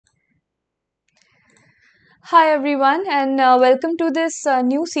Hi everyone, and welcome to this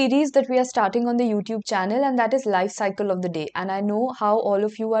new series that we are starting on the YouTube channel, and that is Life Cycle of the Day. And I know how all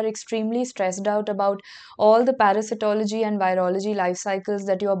of you are extremely stressed out about all the parasitology and virology life cycles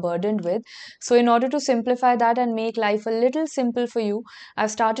that you are burdened with. So, in order to simplify that and make life a little simple for you,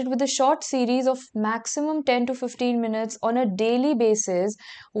 I've started with a short series of maximum 10 to 15 minutes on a daily basis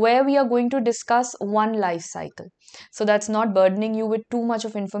where we are going to discuss one life cycle. So that's not burdening you with too much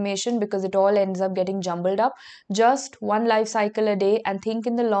of information because it all ends up getting jumbled up. Just one life cycle a day, and think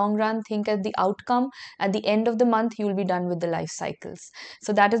in the long run, think at the outcome. At the end of the month, you'll be done with the life cycles.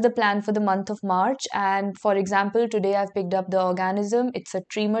 So that is the plan for the month of March. And for example, today I've picked up the organism. It's a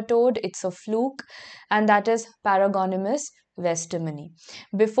trematode, it's a fluke, and that is Paragonimus Westermani.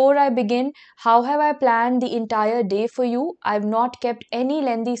 Before I begin, how have I planned the entire day for you? I've not kept any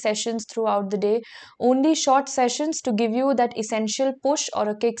lengthy sessions throughout the day, only short sessions to give you that essential push or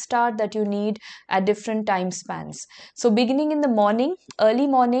a kickstart that you need at different time spans. So, beginning in the morning, early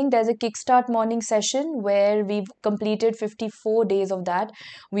morning, there's a kickstart morning session where we've completed 54 days of that.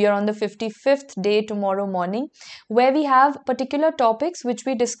 We are on the 55th day tomorrow morning, where we have particular topics which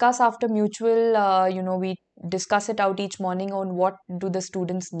we discuss after mutual, we discuss it out each morning on what do the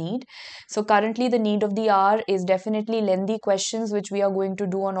students need. So currently the need of the hour is definitely lengthy questions which we are going to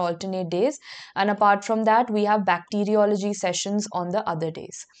do on alternate days, and apart from that we have bacteriology sessions on the other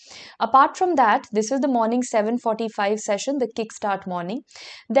days. Apart from that, this is the morning 7:45 session, the kickstart morning.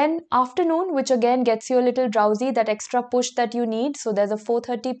 Then afternoon, which again gets you a little drowsy, that extra push that you need. So there's a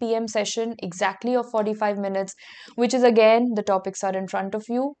 4:30 p.m. session exactly of 45 minutes, which is again the topics are in front of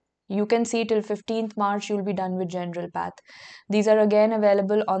you. You can see till 15th March you'll be done with general path. These are again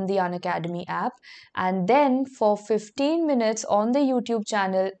available on the Unacademy app. And then for 15 minutes on the YouTube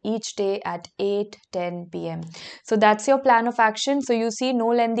channel each day at 8:10 p.m. So that's your plan of action. So you see, no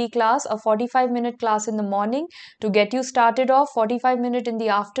lengthy class, a 45-minute class in the morning to get you started off, 45-minute in the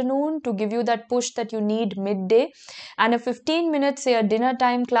afternoon to give you that push that you need midday, and a 15-minute, say a dinner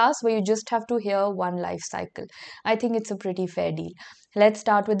time class where you just have to hear one life cycle. I think it's a pretty fair deal. Let's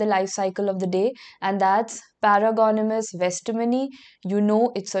start with the life cycle of the day, and that's Paragonimus Westermani. You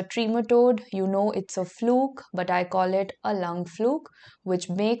know it's a trematode, you know it's a fluke, but I call it a lung fluke, which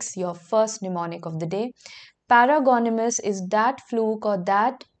makes your first mnemonic of the day. Paragonimus is that fluke or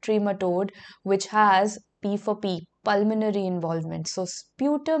that trematode which has P for P, pulmonary involvement. So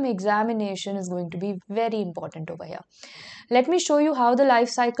sputum examination is going to be very important over here. Let me show you how the life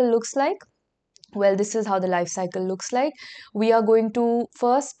cycle looks like. Well, this is how the life cycle looks like. We are going to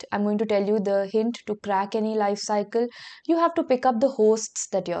first, I'm going to tell you the hint to crack any life cycle. You have to pick up the hosts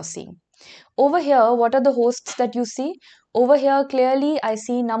that you're seeing. Over here, what are the hosts that you see? Over here, clearly, I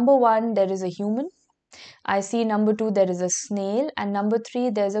see number one, there is a human. I see number two, there is a snail. And number three,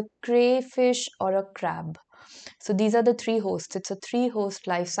 there's a crayfish or a crab. So these are the three hosts. It's a three-host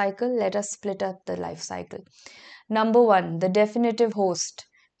life cycle. Let us split up the life cycle. Number one, the definitive host,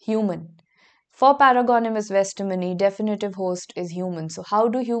 human. For Paragonimus westermani, definitive host is human. So how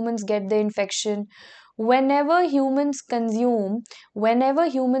do humans get the infection? Whenever humans consume,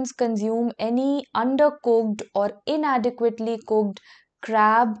 any undercooked or inadequately cooked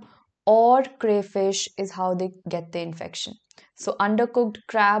crab or crayfish is how they get the infection. So undercooked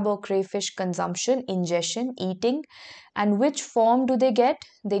crab or crayfish consumption, ingestion, eating. And which form do they get?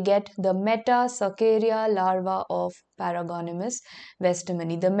 They get the metacercaria larva of Paragonimus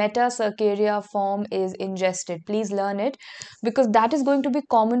westermani. The metacercaria form is ingested. Please learn it because that is going to be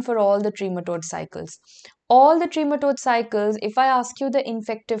common for all the trematode cycles. All the trematode cycles, if I ask you the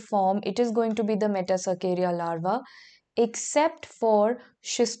infective form, it is going to be the metacercaria larva, except for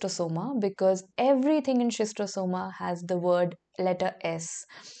schistosoma, because everything in schistosoma has the word letter S.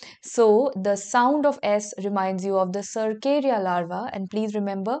 So the sound of S reminds you of the Cercaria larva, and please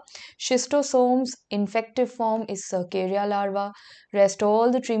remember schistosomes infective form is Cercaria larva, rest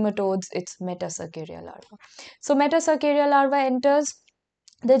all the trematodes it's Metacercaria larva. So Metacercaria larva enters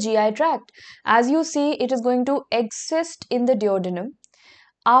the GI tract. As you see, it is going to exist in the duodenum.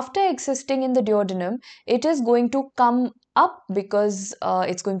 After existing in the duodenum, it is going to come up because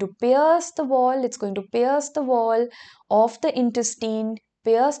it's going to pierce the wall. It's going to pierce the wall of the intestine,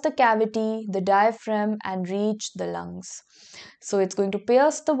 pierce the cavity, the diaphragm, and reach the lungs. So it's going to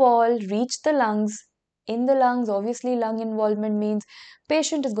pierce the wall, reach the lungs. In the lungs, obviously, lung involvement means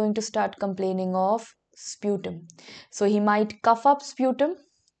patient is going to start complaining of sputum. So he might cough up sputum.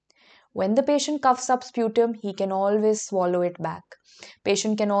 When the patient coughs up sputum, he can always swallow it back.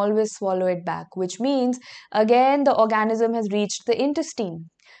 Patient can always swallow it back, which means again the organism has reached the intestine.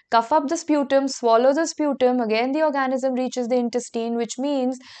 cough up the sputum, swallow the sputum, again the organism reaches the intestine, which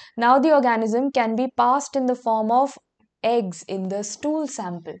means now the organism can be passed in the form of eggs in the stool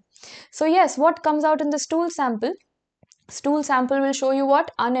sample. So yes, what comes out in the stool sample? Stool sample will show you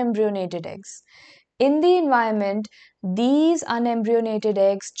what? Unembryonated eggs. In the environment, these unembryonated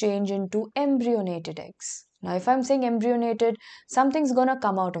eggs change into embryonated eggs. Now, if I'm saying embryonated, something's gonna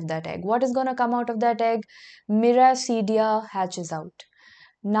come out of that egg. What is gonna come out of that egg? Miracidia hatches out.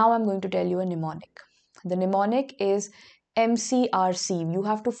 Now I'm going to tell you a mnemonic. The mnemonic is MCRC. You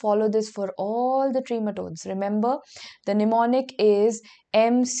have to follow this for all the trematodes. Remember, the mnemonic is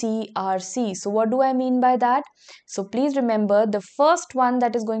MCRC. So what do I mean by that? So please remember, the first one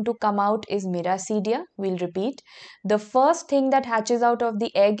that is going to come out is Miracidia. We'll repeat. The first thing that hatches out of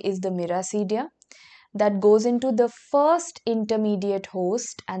the egg is the Miracidia. That goes into the first intermediate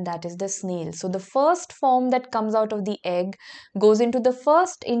host, and that is the snail. So the first form that comes out of the egg goes into the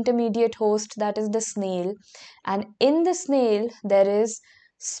first intermediate host, that is the snail, and in the snail there is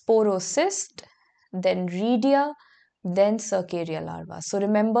sporocyst, then rhedia, then cercaria larva. So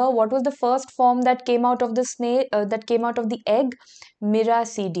remember, what was the first form that came out of the snail, that came out of the egg?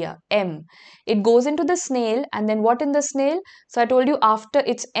 Miracidia, M. It goes into the snail, and then what in the snail? So I told you after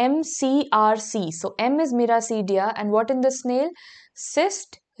it's MCRC. So M is Miracidia, and what in the snail?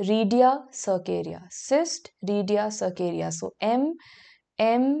 Cyst, rhedia, cercaria. Cyst, rhedia, cercaria. So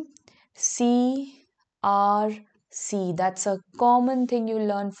MCRC. That's a common thing you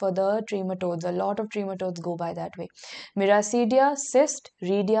learn for the trematodes. A lot of trematodes go by that way. Miracidia, cyst,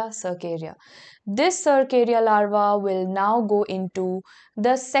 rhedia, cercaria. This cercaria larva will now go into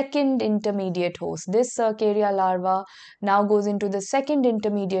the second intermediate host. This cercaria larva now goes into the second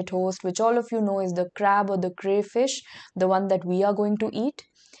intermediate host, which all of you know is the crab or the crayfish, the one that we are going to eat.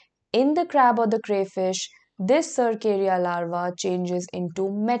 In the crab or the crayfish, this cercaria larva changes into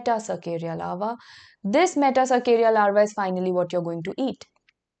metacercaria larva. This metacercaria larva is finally what you're going to eat.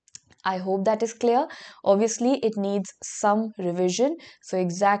 I hope that is clear. Obviously, it needs some revision. So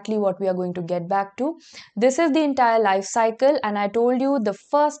exactly what we are going to get back to. This is the entire life cycle, and I told you the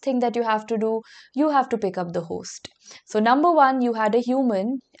first thing that you have to do, you have to pick up the host. So number one, you had a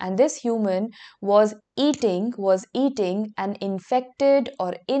human, and this human was eating an infected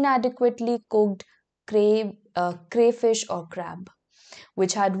or inadequately cooked crayfish or crab,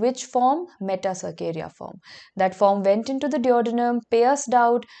 which had which form? Metacercaria form. That form went into the duodenum, pierced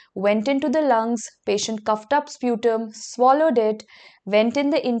out, went into the lungs, patient coughed up sputum, swallowed it, went in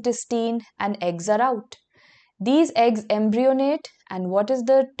the intestine, and eggs are out. These eggs embryonate, and what is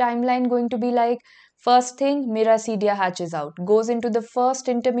the timeline going to be like? First thing, Miracidia hatches out, goes into the first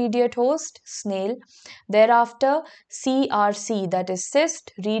intermediate host, snail. Thereafter, CRC, that is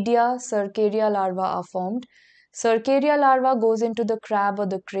cyst, rhedia, cercaria larva are formed. Cercaria larva goes into the crab or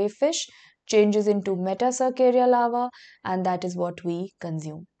the crayfish, changes into metacercaria larva, and that is what we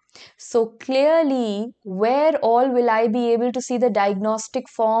consume. So clearly, where all will I be able to see the diagnostic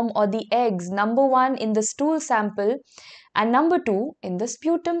form or the eggs? Number one, in the stool sample, and number two, in the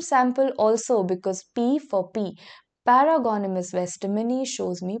sputum sample also, because P for P, Paragonimus Westermani,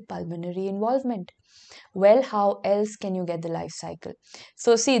 shows me pulmonary involvement. Well, how else can you get the life cycle?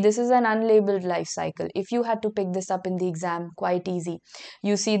 So see, this is an unlabeled life cycle. If you had to pick this up in the exam, quite easy.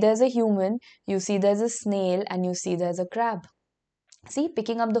 You see there's a human, you see there's a snail, and you see there's a crab. See,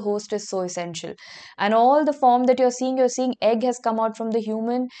 picking up the host is so essential. And all the form that you're seeing egg has come out from the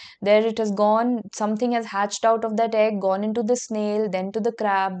human, there it has gone, something has hatched out of that egg, gone into the snail, then to the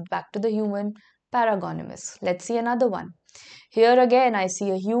crab, back to the human, Paragonimus. Let's see another one. Here again, I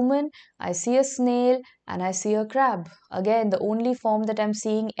see a human, I see a snail, and I see a crab. Again, the only form that I'm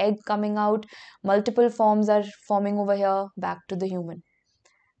seeing, egg coming out, multiple forms are forming over here, back to the human.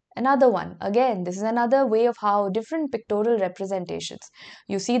 Another one, again, this is another way of how different pictorial representations.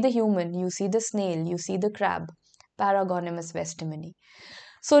 You see the human, you see the snail, you see the crab, Paragonimus Westermani.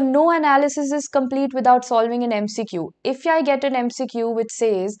 So no analysis is complete without solving an MCQ. If I get an MCQ which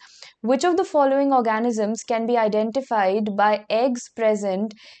says, which of the following organisms can be identified by eggs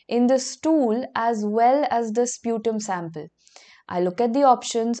present in the stool as well as the sputum sample? I look at the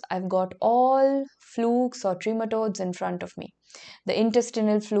options, I've got all flukes or trematodes in front of me. The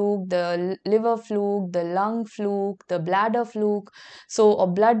intestinal fluke, the liver fluke, the lung fluke, the bladder fluke, or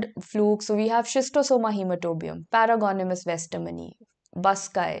blood fluke. So we have Schistosoma hematobium, Paragonimus Westermani,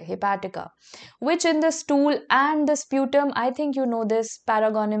 Buscae, Hepatica, which in the stool and the sputum, I think you know this,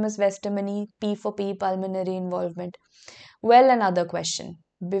 Paragonimus Westermani, P for P, pulmonary involvement. Well, another question.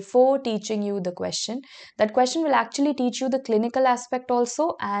 before teaching you the question. That question will actually teach you the clinical aspect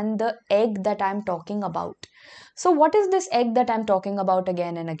also and the egg that I'm talking about. So what is this egg that I'm talking about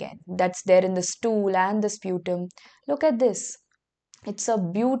again and again? That's there in the stool and the sputum. Look at this. It's a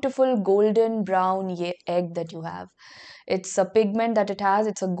beautiful golden brown egg that you have. It's a pigment that it has.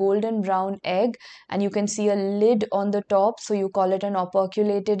 It's a golden brown egg, and you can see a lid on the top. So you call it an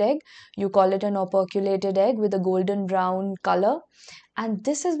operculated egg. You call it an operculated egg with a golden brown color. And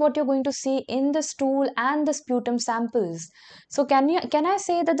this is what you're going to see in the stool and the sputum samples. So can I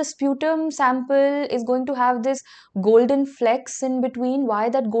say that the sputum sample is going to have this golden flecks in between? Why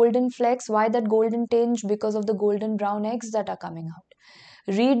that golden flecks? Why that golden tinge? Because of the golden brown eggs that are coming out.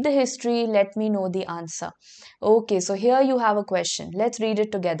 Read the history, let me know the answer. Okay, so here you have a question. Let's read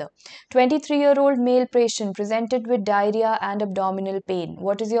it together. 23-year-old male patient presented with diarrhea and abdominal pain.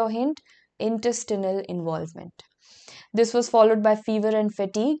 What is your hint? Intestinal involvement. This was followed by fever and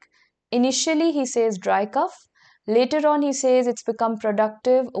fatigue. Initially, he says dry cough. Later on, he says it's become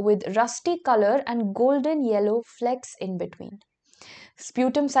productive with rusty color and golden yellow flecks in between.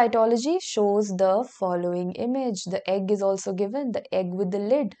 Sputum cytology shows the following image. The egg is also given, the egg with the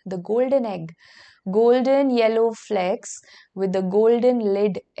lid, the golden egg. Golden yellow flecks with the golden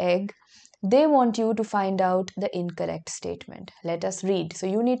lid egg. They want you to find out the incorrect statement. Let us read. So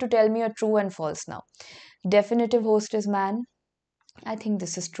you need to tell me a true and false now. Definitive host is man. I think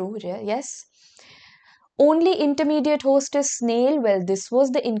this is true. Yes. Only intermediate host is snail. Well, this was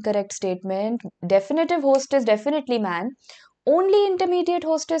the incorrect statement. Definitive host is definitely man. Only intermediate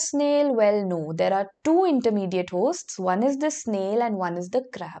host is snail? Well, no. There are two intermediate hosts. One is the snail and one is the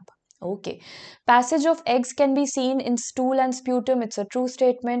crab. Okay. Passage of eggs can be seen in stool and sputum. It's a true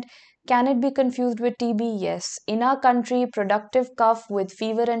statement. Can it be confused with TB? Yes. In our country, productive cough with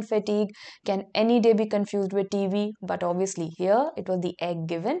fever and fatigue can any day be confused with TB. But obviously here it was the egg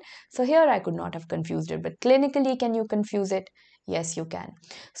given. So here I could not have confused it. But clinically, can you confuse it? Yes, you can.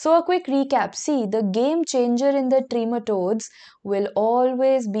 So a quick recap. See, the game changer in the trematodes will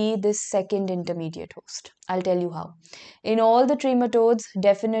always be this second intermediate host. I'll tell you how. In all the trematodes,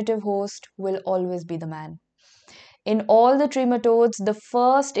 definitive host will always be the man. In all the trematodes, the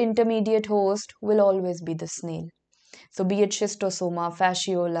first intermediate host will always be the snail. So be it schistosoma,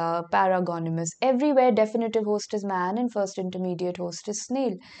 fasciola, paragonimus, everywhere definitive host is man and first intermediate host is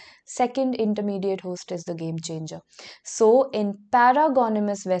snail. Second intermediate host is the game changer. So in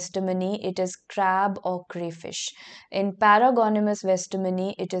Paragonimus Westermani, it is crab or crayfish. In Paragonimus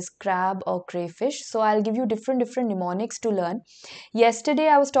Westermani, it is crab or crayfish. So I'll give you different mnemonics to learn. Yesterday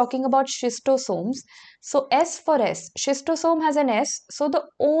I was talking about schistosomes. So S for S. Schistosome has an S. So the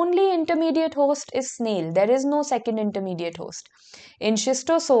only intermediate host is snail. There is no second intermediate host. In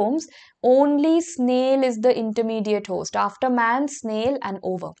schistosomes, only snail is the intermediate host. After man, snail and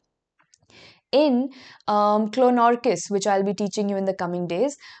over. In Clonorchis, which I'll be teaching you in the coming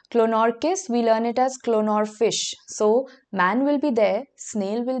days, Clonorchis, we learn it as clonorfish. So man will be there,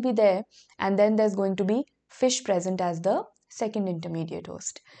 snail will be there, and then there's going to be fish present as the second intermediate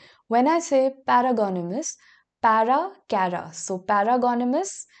host. When I say Paragonimus, para, cara. So Paragonimus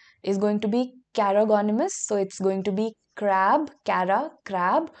is going to be Caragonimus. So it's going to be crab, cara,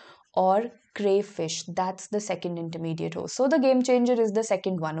 crab, or crayfish. That's the second intermediate host. So the game changer is the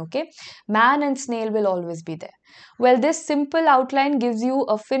second one, okay? Man and snail will always be there. Well, this simple outline gives you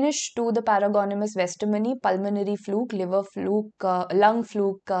a finish to the Paragonimus Westermani, pulmonary fluke, liver fluke, lung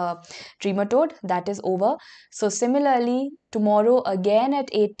fluke trematode. That is over. So similarly, tomorrow again at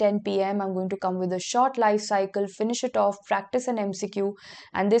 8:10 p.m. I'm going to come with a short life cycle, finish it off, practice an MCQ,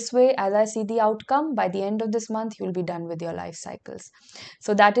 and this way, as I see the outcome, by the end of this month, you'll be done with your life cycles.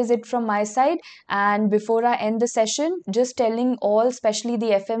 So that is it from my side. And before I end the session, just telling all, especially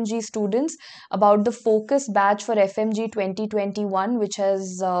the FMG students, about the focus batch for FMG 2021, which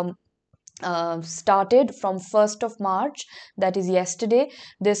has started from 1st of March, that is yesterday.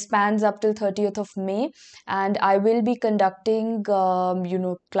 This spans up till 30th of May, and I will be conducting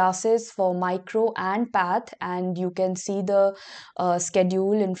classes for micro and path, and you can see the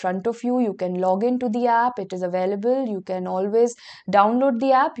schedule in front of you. You can log into the app, it is available. You can always download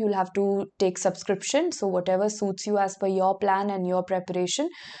the app. You'll have to take subscription, so whatever suits you as per your plan and your preparation,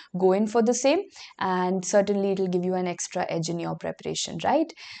 go in for the same, and certainly it'll give you an extra edge in your preparation,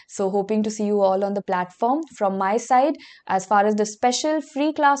 right? So hoping to see you all on the platform. From my side, as far as the special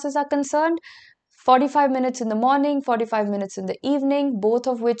free classes are concerned, 45 minutes in the morning, 45 minutes in the evening, both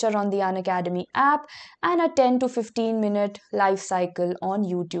of which are on the Unacademy app, and a 10 to 15 minute life cycle on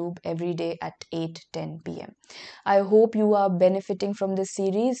YouTube every day at 8:10 p.m. I hope you are benefiting from this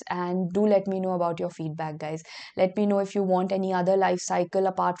series, and do let me know about your feedback, guys. Let me know if you want any other life cycle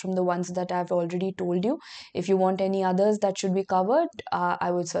apart from the ones that I've already told you. If you want any others that should be covered,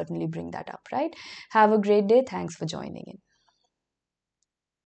 I would certainly bring that up, right? Have a great day. Thanks for joining in.